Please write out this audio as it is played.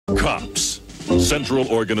Cops, Central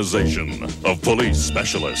Organization of Police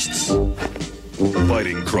Specialists.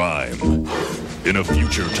 Fighting crime in a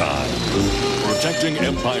future time. Protecting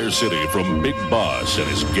Empire City from Big Boss and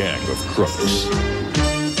his gang of crooks.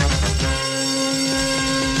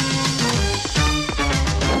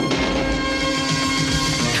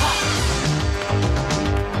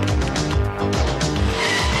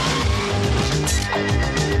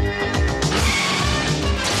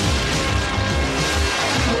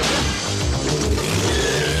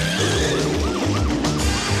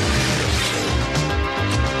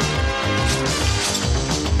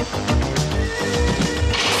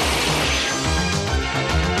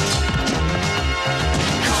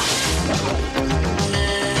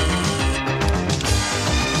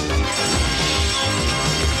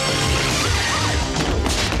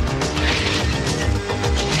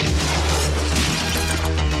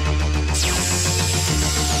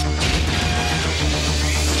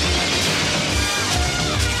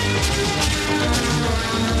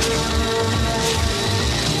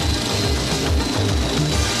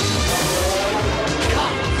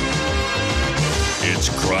 It's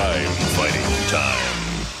crime fighting time.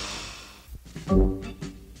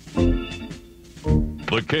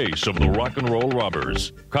 The case of the rock and roll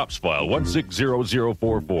robbers. Cops File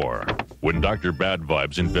 160044. When Dr. Bad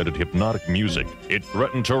Vibes invented hypnotic music, it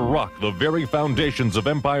threatened to rock the very foundations of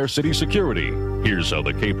Empire City security. Here's how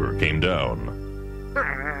the caper came down.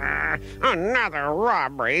 Another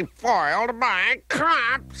robbery foiled by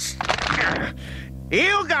cops.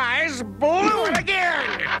 You guys blew it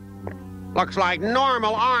again. Looks like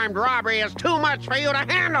normal armed robbery is too much for you to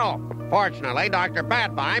handle. Fortunately, Dr.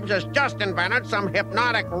 Bad Vibes has just invented some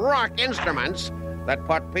hypnotic rock instruments that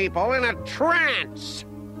put people in a trance.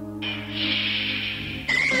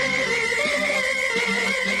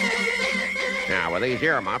 Now, with these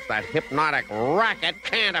earmuffs, that hypnotic racket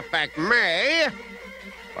can't affect me.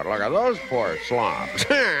 But look at those poor slobs.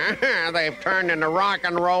 They've turned into rock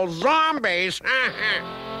and roll zombies.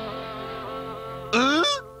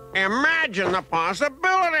 Imagine the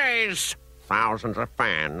possibilities. Thousands of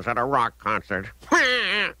fans at a rock concert.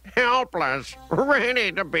 Helpless,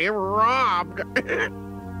 ready to be robbed.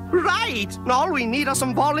 Right. All we need are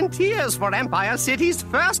some volunteers for Empire City's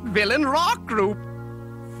first villain rock group.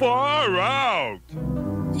 Far out!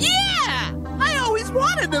 Yeah! I always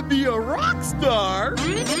wanted to be a rock star.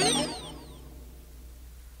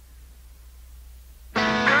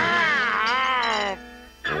 Ow!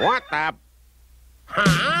 What the...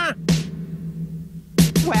 Huh?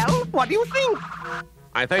 Well, what do you think?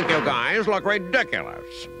 I think you guys look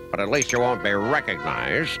ridiculous, but at least you won't be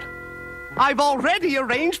recognized. I've already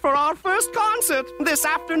arranged for our first concert this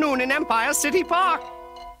afternoon in Empire City Park.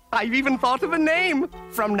 I've even thought of a name.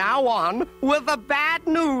 From now on, we're the Bad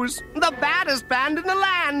News, the baddest band in the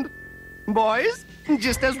land. Boys,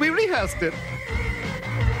 just as we rehearsed it.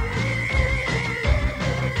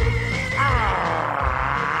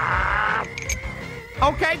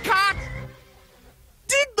 Okay, cut!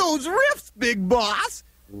 Dig those riffs, Big Boss!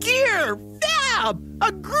 Gear! Fab!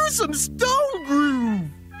 A gruesome stone groove!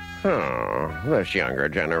 Oh, this younger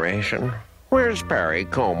generation. Where's Perry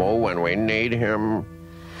Como when we need him?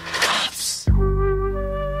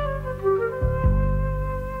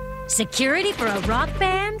 Security for a rock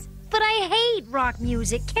band? But I hate rock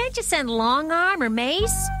music. Can't you send Long Arm or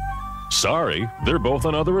Mace? Sorry, they're both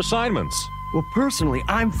on other assignments. Well, personally,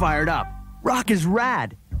 I'm fired up. Rock is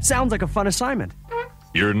rad. Sounds like a fun assignment.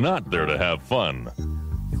 You're not there to have fun.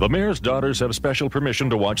 The mayor's daughters have special permission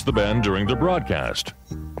to watch the band during the broadcast.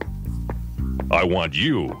 I want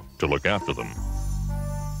you to look after them.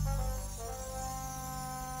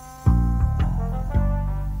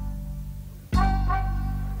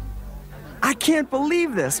 I can't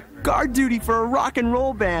believe this. Guard duty for a rock and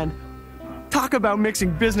roll band. Talk about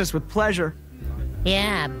mixing business with pleasure.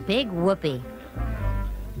 Yeah, big whoopee.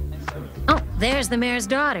 Oh, there's the mayor's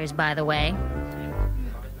daughters, by the way.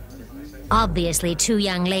 Obviously, two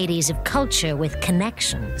young ladies of culture with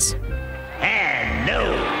connections.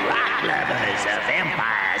 Hello, rock lovers of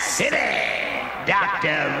Empire City.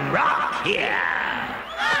 Dr. Rock here.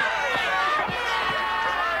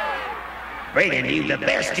 Bringing you the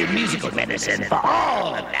best in musical medicine for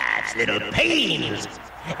all of life's little pains.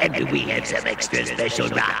 And we have some extra special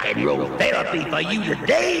rock and roll therapy for you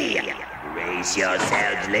today. Brace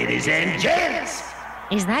yourselves, ladies and gents.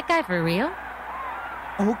 Is that guy for real?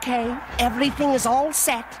 Okay, everything is all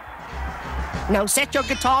set. Now set your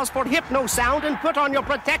guitars for hypno sound and put on your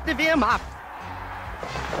protective earmuff.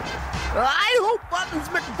 I hope Buttons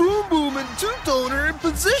McBoom Boom and Two-Tone are in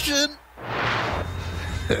position.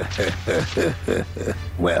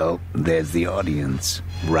 Well, there's the audience,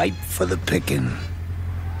 ripe for the picking.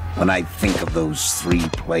 When I think of those three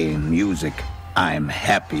playing music, I'm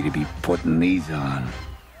happy to be putting these on.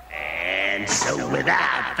 And so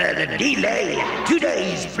without further delay,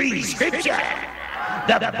 today's prescription,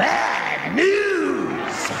 the bad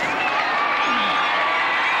news!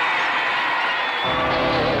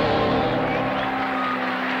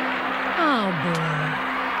 Oh, boy.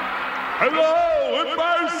 Hello,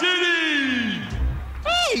 Empire City!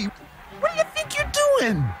 Hey, what do you think you're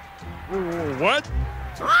doing? What?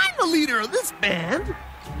 I'm the leader of this band.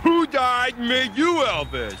 Who died and made you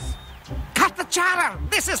Elvis? Cut the chatter!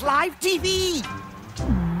 This is live TV!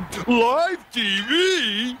 Live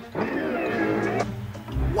TV?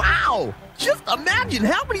 Wow! Just imagine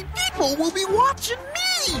how many people will be watching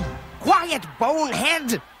me! Quiet,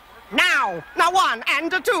 bonehead! Now! Now 1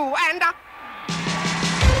 and a 2 and a...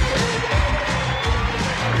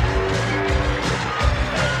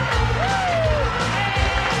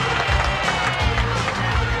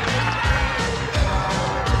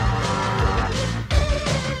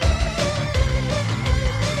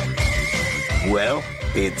 Well,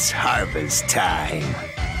 it's harvest time.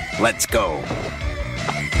 Let's go.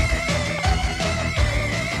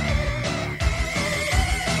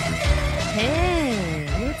 Hey,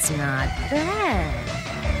 it's not bad.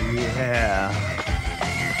 Yeah.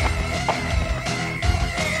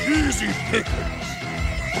 Easy pickings.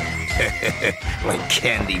 Like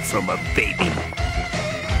candy from a baby.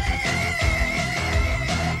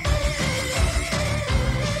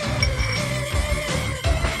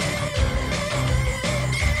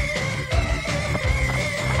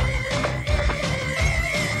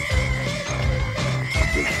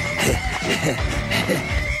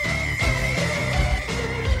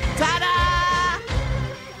 Ta-da!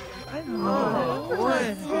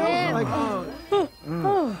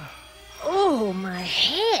 Oh, my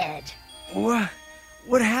head.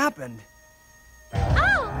 What happened?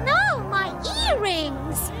 Oh, no, my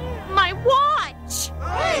earrings. My watch.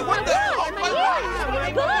 Hey, what the hell?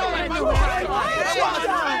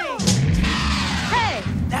 Hey,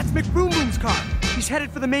 That's McBoom-Boom's car. He's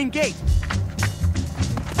headed for the main gate.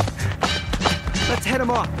 Let's head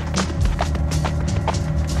him off.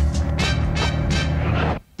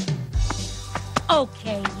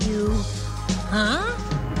 okay, you. Huh?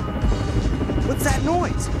 What's that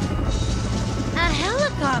noise? A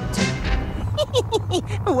helicopter.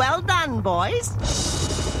 Well done, boys.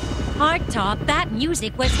 Hardtop, that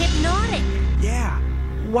music was hypnotic. Yeah.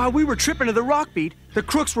 While we were tripping to the rock beat, the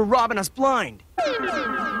crooks were robbing us blind.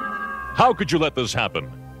 How could you let this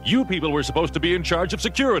happen? You people were supposed to be in charge of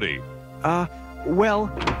security.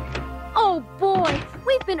 Well, Oh boy,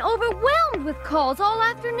 we've been overwhelmed with calls all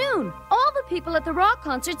afternoon. All the people at the rock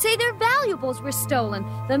concert say their valuables were stolen.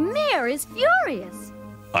 The mayor is furious.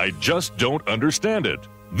 I just don't understand it.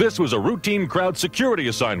 This was a routine crowd security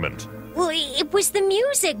assignment. Well, it was the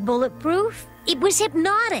music, Bulletproof. It was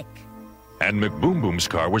hypnotic. And McBoom-Boom's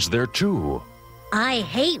car was there too. I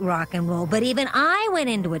hate rock and roll, but even I went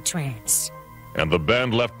into a trance. And the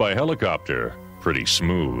band left by helicopter. Pretty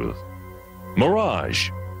smooth. Mirage,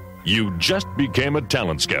 you just became a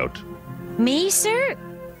talent scout. Me, sir?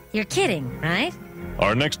 You're kidding, right?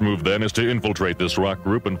 Our next move then is to infiltrate this rock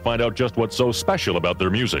group and find out just what's so special about their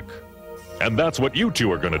music. And that's what you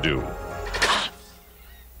two are gonna do.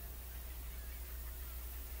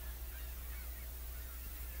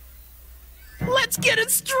 Let's get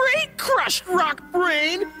it straight, crushed rock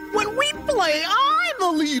brain. When we play, I'm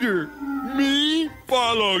the leader. Me?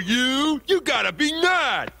 Follow you? You gotta be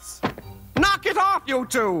nuts! Knock it off, you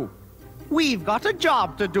two! We've got a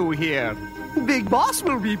job to do here. Big Boss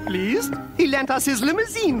will be pleased. He lent us his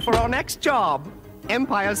limousine for our next job.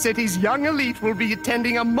 Empire City's young elite will be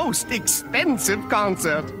attending a most expensive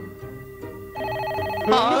concert.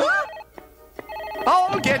 Huh?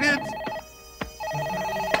 I'll get it.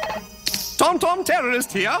 Tom Tom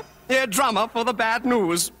Terrorist here, a drummer for the bad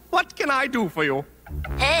news. What can I do for you?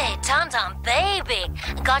 Hey, Tom Tom, baby.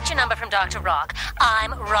 Got your number from Dr. Rock.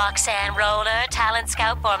 I'm Roxanne Roller, talent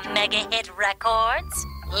scout for Mega Hit Records.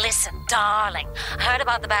 Listen, darling, heard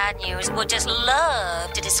about the bad news. Would just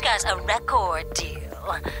love to discuss a record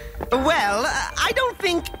deal. Well, I don't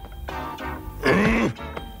think...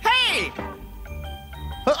 Hey!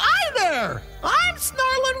 Hi there! I'm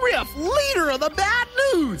Snarlin' Riff, leader of the bad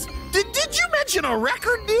news. Did you mention a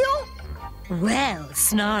record deal? Well,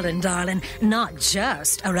 Snarlin', darling, not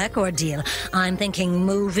just a record deal. I'm thinking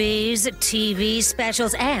movies, TV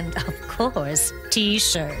specials, and, of course,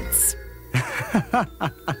 T-shirts.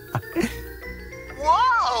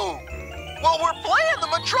 Whoa! Well, we're playing the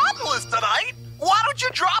Metropolis tonight. Why don't you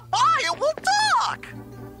drop by and we'll talk?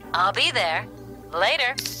 I'll be there.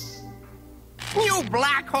 Later. You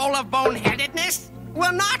black hole of boneheadedness!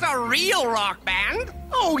 We're not a real rock band!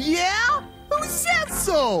 Oh, yeah? Who said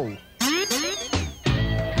so?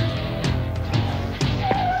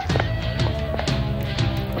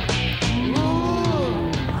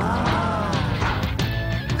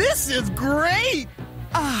 This is great!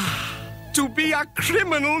 To be a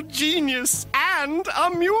criminal genius and a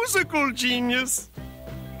musical genius.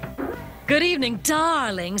 Good evening,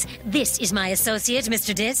 darlings. This is my associate,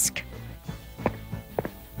 Mr. Disc.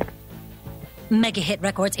 Mega Hit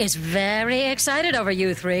Records is very excited over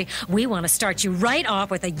you three. We want to start you right off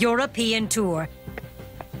with a European tour.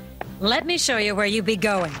 Let me show you where you be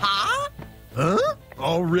going. Huh?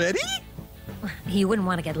 Already? You wouldn't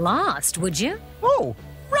want to get lost, would you? Oh,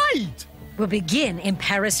 right! We'll begin in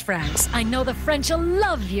Paris, France. I know the French will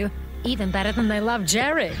love you, even better than they love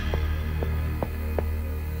Jerry.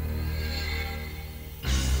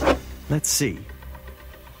 Let's see.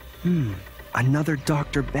 Another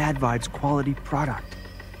Dr. Bad Vibes quality product.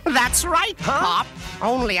 That's right, cop.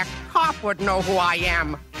 Only a cop would know who I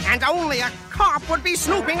am. And only a cop would be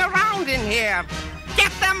snooping around in here.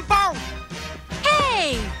 Get them both!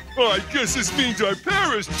 Hey! I guess this means our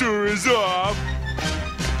Paris tour is off.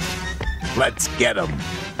 Let's get him.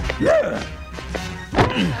 Yeah.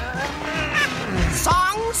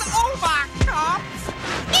 Song's over, cops!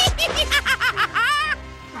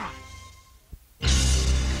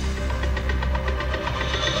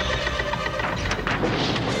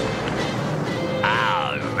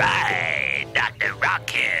 All right, Dr. Rock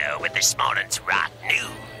here with this morning's rock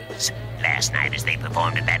news. Last night, as they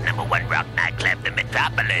performed at that #1 rock nightclub, the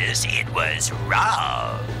Metropolis, it was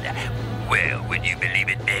robbed. Well, would you believe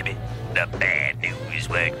it, baby? The Bad News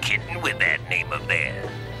weren't kidding with that name of theirs.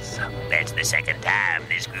 That's the second time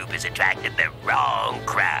this group has attracted the wrong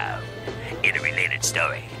crowd. In a related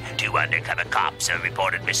story, 2 undercover cops are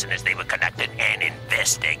reported missing as they were conducting an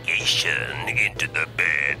investigation into the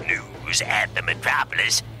Bad News at the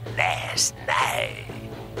Metropolis last night.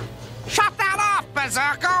 Shut that off,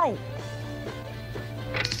 Berserko!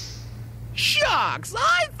 Shucks,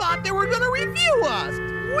 I thought they were gonna review us.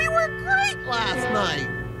 We were great last night.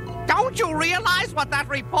 Don't you realize what that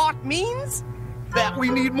report means? That we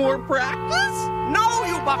need more practice? No,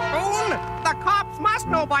 you buffoon! The cops must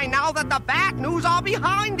know by now that the Bad News are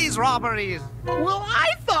behind these robberies. Well,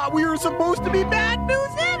 I thought we were supposed to be bad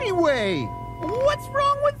news anyway. What's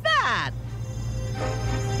wrong with that?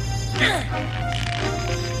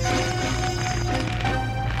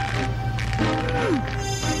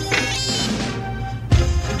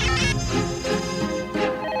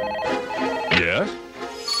 Yes?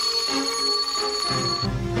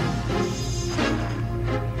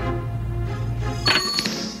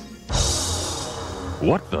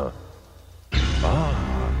 What the?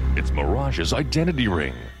 It's Mirage's identity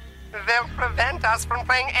ring. They'll prevent us from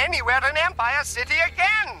playing anywhere in Empire City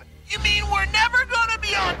again. You mean we're never gonna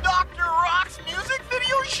be on Dr. Rock's music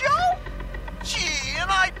video show? Gee, and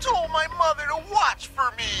I told my mother to watch for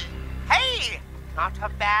me. Hey, not a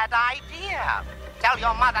bad idea. Tell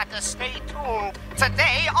your mother to stay tuned.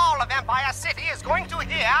 Today, all of Empire City is going to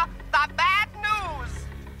hear the bad news.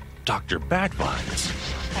 Dr. Bad Vibes.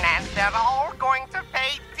 And they're all going to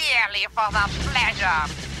pay dearly for the pleasure.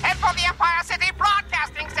 Head for the Empire City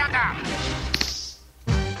Broadcasting Center.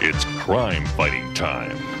 It's crime fighting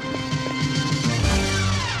time.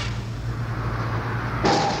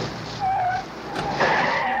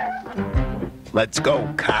 Let's go,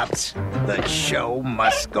 cops. The show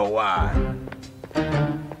must go on.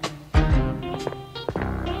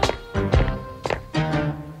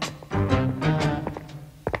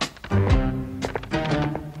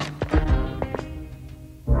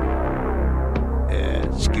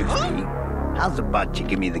 Excuse me. How's about you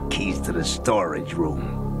give me the keys to the storage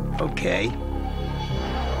room, okay?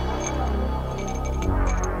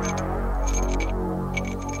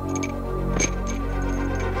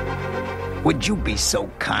 Would you be so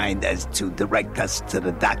kind as to direct us to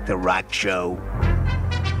the Dr. Rock show?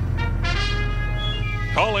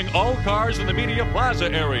 Calling all cars in the Media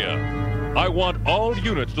Plaza area. I want all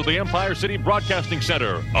units to the Empire City Broadcasting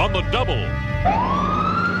Center on the double.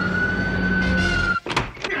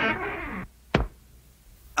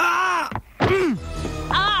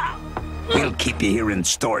 We'll keep you here in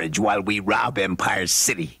storage while we rob Empire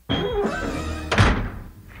City.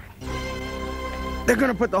 They're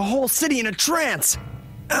gonna put the whole city in a trance.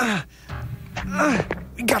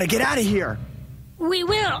 We gotta get out of here. We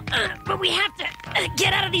will, but we have to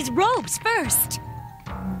get out of these ropes first.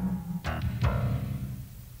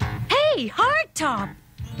 Hey, Hardtop!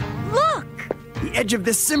 Look! The edge of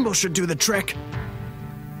this cymbal should do the trick.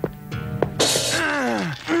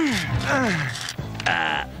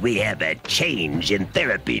 We have a change in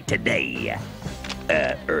therapy today.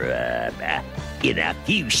 In a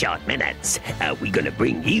few short minutes, we're gonna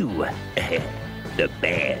bring you the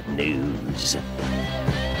bad news.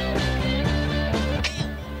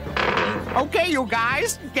 Okay, you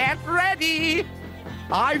guys, get ready.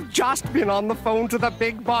 I've just been on the phone to the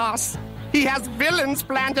big boss. He has villains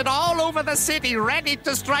planted all over the city, ready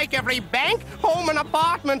to strike every bank, home, and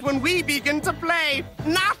apartment when we begin to play.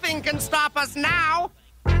 Nothing can stop us now.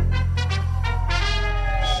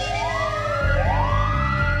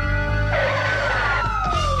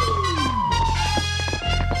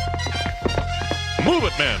 Move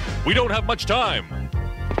it, men. We don't have much time.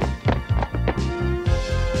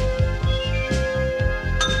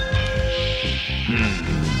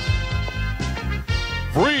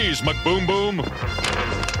 Freeze, McBoom Boom.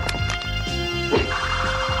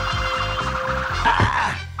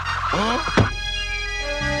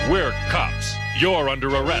 We're cops. You're under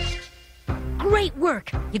arrest. Great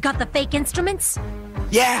work. You got the fake instruments?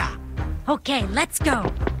 Yeah! Okay, let's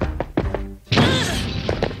go.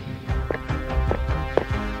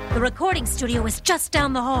 The recording studio is just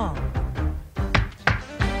down the hall.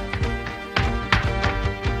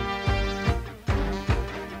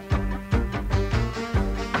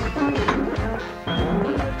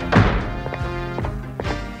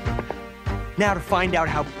 Now to find out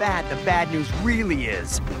how bad the bad news really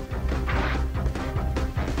is.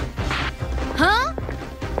 Huh?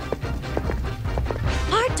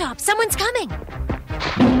 Hardtop, someone's coming.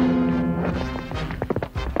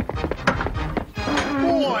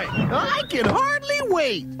 Boy, I can hardly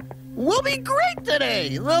wait. We'll be great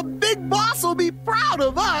today. The big boss will be proud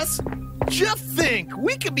of us. Just think,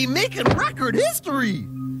 we could be making record history.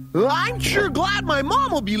 I'm sure glad my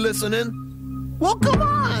mom will be listening. Well, come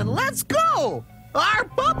on, let's go. Our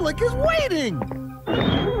public is waiting.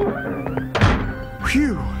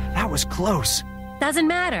 Phew, that was close. Doesn't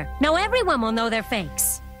matter. Now everyone will know they're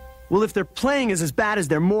fakes. Well, if their playing is as bad as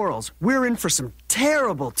their morals, we're in for some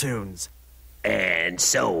terrible tunes. And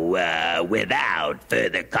so, without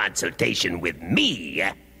further consultation with me,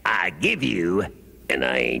 I give you, and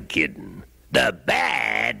I ain't kidding, the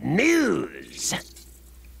bad news.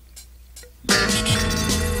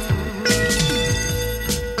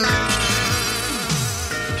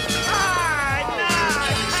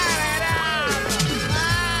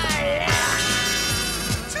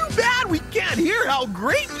 Too bad we can't hear how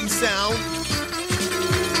great we sound.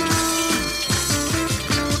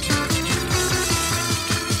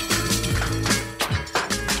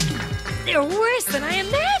 They're worse than I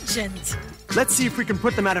imagined. Let's see if we can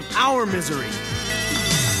put them out of our misery.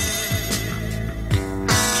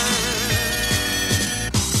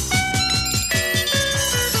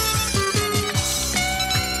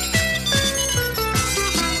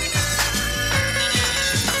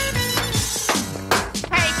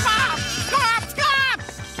 Hey, cops! Cops!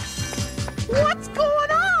 Cops! What's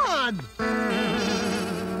going on?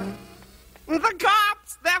 The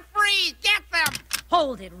cops! They're free! Get them!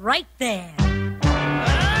 Hold it right there.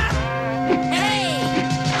 Hey!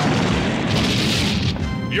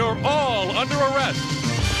 You're all under arrest.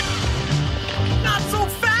 Not so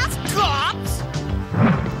fast, cops!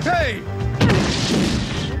 Hey!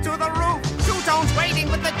 To the roof! Two-Tone's waiting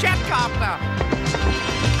with the jet copter!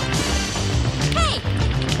 Hey!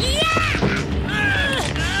 Yeah!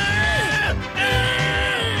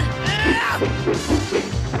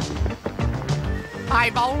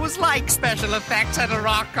 I've always liked special effects at a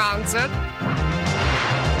rock concert.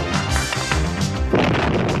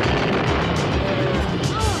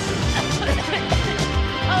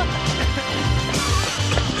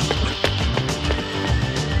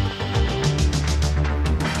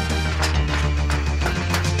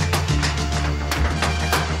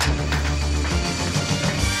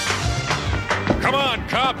 Come on,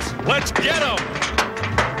 cops. Let's get them.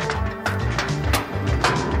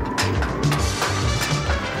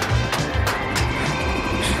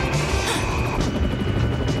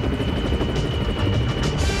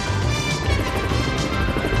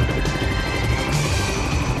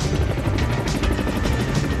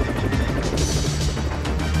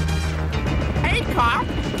 Hey, cop!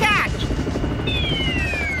 Catch!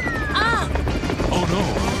 Oh, no.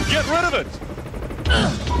 Get rid of it.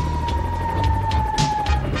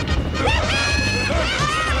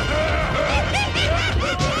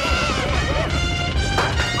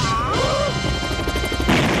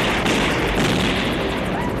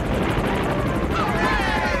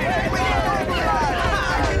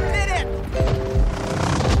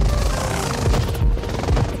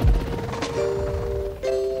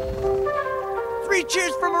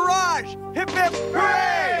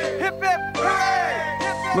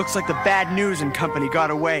 Looks like the Bad News and Company got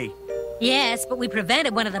away. Yes, but we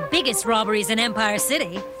prevented one of the biggest robberies in Empire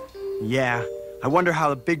City. Yeah, I wonder how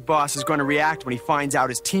the big boss is going to react when he finds out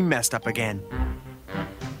his team messed up again.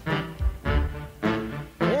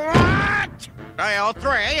 What? Do you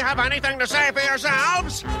three have anything to say for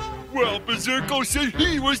yourselves? Well, Berserko said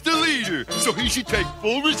he was the leader, so he should take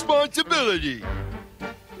full responsibility.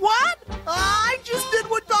 What? I just did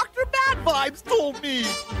what Dr. Bad Vibes told me.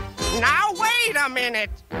 Now, wait a minute.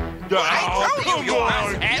 Oh, come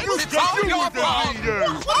on! It's all your fault.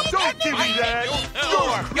 Don't give me that!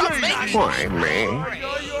 You're crazy! Why me?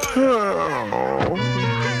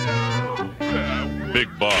 Big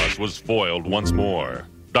Boss was foiled once more.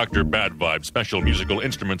 Dr. Bad Vibe's special musical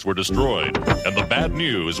instruments were destroyed, and the Bad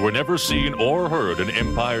News were never seen or heard in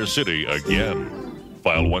Empire City again.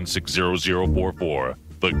 File 160044,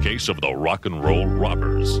 the case of the Rock and Roll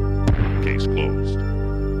Robbers. Case closed.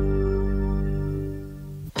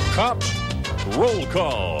 Cops, roll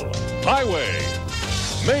call. Highway,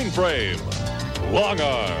 Mainframe, Long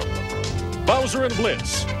Arm, Bowser and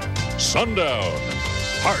Blitz, Sundown,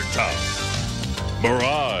 Hardtop,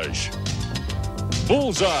 Mirage,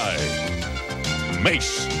 Bullseye,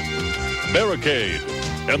 Mace, Barricade,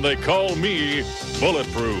 and they call me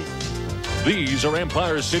Bulletproof. These are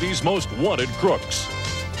Empire City's most wanted crooks.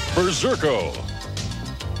 Berserko,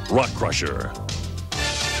 Rock Crusher,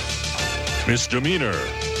 Misdemeanor,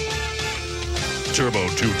 Turbo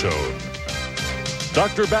Two-Tone,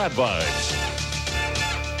 Dr. Bad Vibes,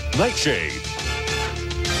 Nightshade.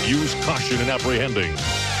 Use caution in apprehending.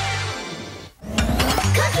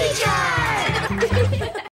 Cookie jar!